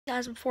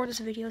Guys, before this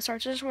video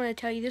starts, I just want to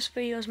tell you this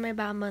video was made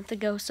about a month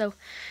ago, so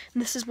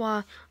this is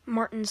why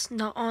Martin's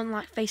not on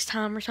like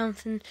FaceTime or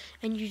something,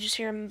 and you just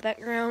hear him in the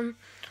background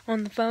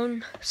on the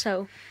phone.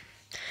 So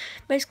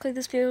basically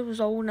this video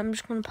was old and I'm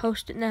just going to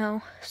post it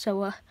now.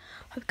 So hope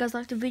you guys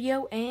liked the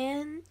video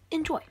and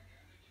enjoy.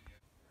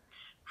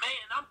 Man,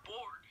 I'm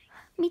bored.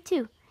 Me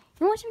too.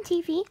 You want some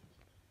TV?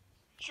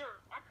 Sure,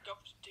 I can go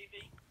for some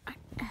TV.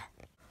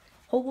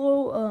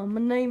 Hello, my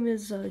name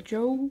is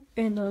Joe,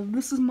 and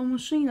this is my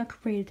machine I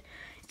created.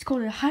 It's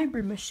called a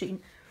hybrid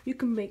machine. You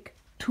can make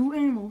two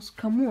animals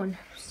come on.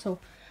 So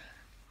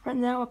right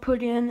now I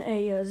put in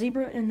a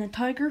zebra and a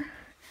tiger.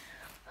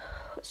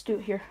 Let's do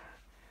it here.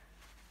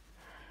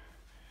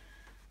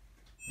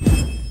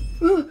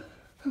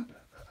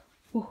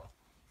 Whoa,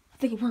 I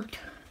think it worked.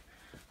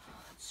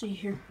 Let's see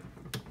here.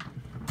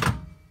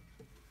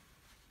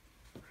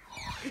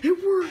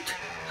 It worked!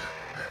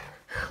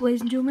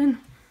 Ladies and gentlemen,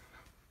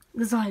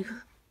 the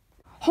Zyger.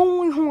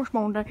 Holy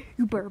horseman day,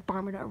 you better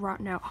buy me that right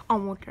now. I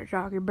want that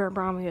Zyger, you better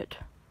buy me it.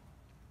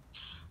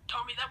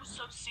 Tommy, that was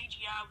so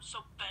CGI, it was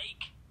so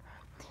fake.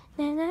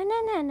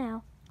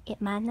 No.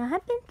 It might not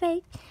have been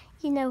fake.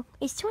 You know,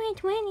 it's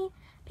 2020.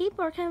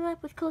 People are coming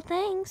up with cool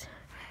things.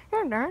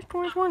 Yeah, that's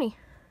 2020.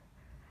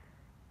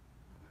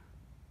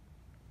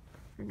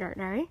 That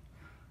day,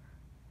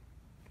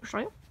 you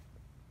sleep?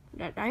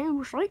 That day,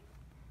 you sleep?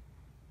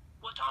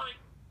 What, Tommy?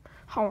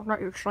 Oh, not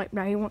your sleep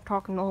now, you weren't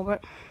talking a little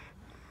bit.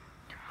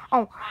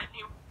 Oh,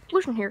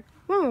 listen here,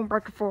 we're gonna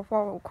break the fourth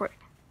wall real quick.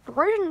 The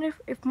reason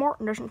if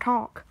Martin doesn't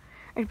talk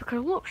is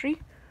because, look, see?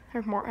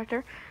 There's Martin right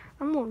there.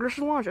 And look, this is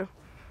Elijah.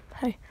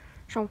 Hey,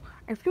 so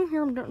if you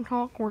hear him doesn't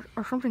talk or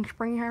something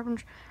springy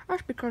happens,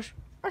 that's because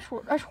that's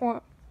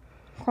what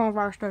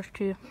coronavirus does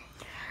to you.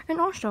 And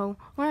also,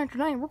 later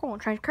today, we're going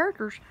to change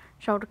characters.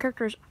 So the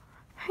characters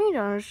he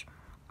does,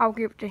 I'll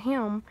give to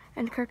him,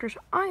 and the characters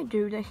I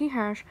do that he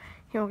has,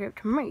 he'll give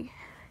to me.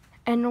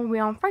 And it'll be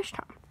on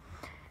FaceTime.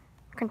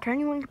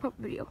 Continuing the pup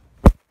video.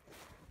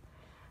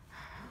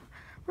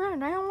 Right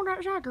now, that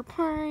Zyger,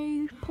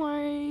 please.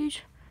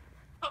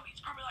 Tommy,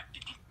 it's probably like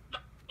 50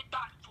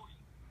 died for you.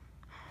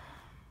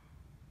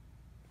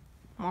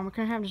 Mama,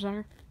 can I have the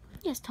Zyger?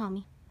 Yes,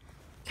 Tommy.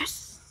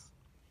 Yes!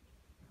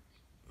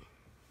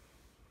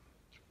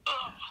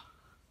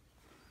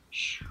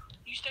 Shh.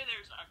 You stay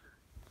there, Zyger.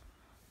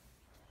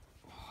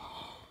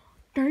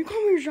 Did you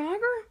call me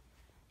Zyger?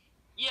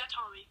 Yeah,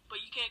 Tommy, but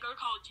you can't go to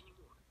college anymore.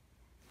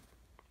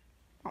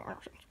 Oh, that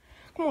makes sense.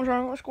 Come on,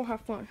 Zyger, let's go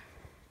have fun.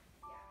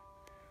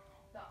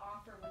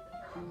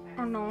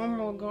 I know, I'm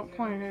really good at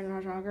playing it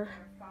now, Zyger.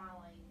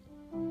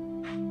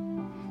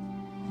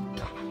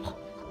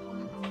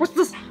 What's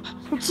this?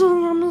 What's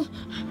on this?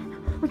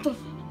 What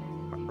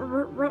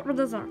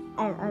is that?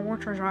 Oh, I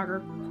want your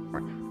Zyger.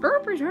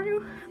 Burpees, are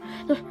you?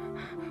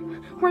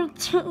 We're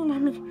cheating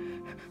on me.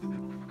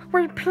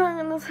 We're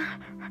playing this.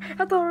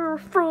 I thought we were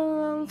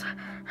friends.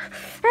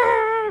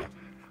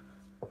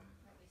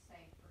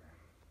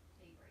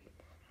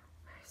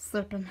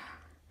 Slipping.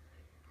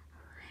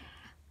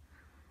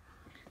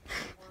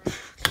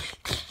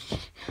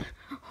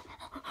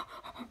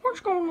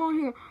 What's going on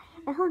here?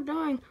 I heard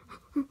dying.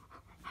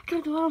 I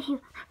can't get out of here.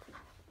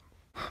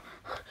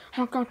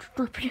 I got you,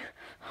 Drippy.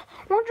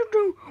 What'd you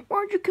do?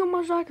 Why'd you kill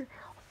my Zyger?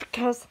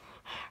 Because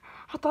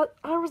I thought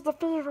I was the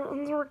favorite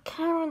and they were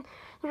caring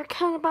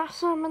about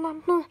something and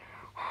I'm not.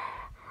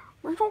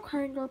 It's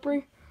okay,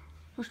 Drippy.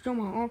 You're still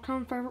my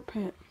all-time favorite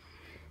pet.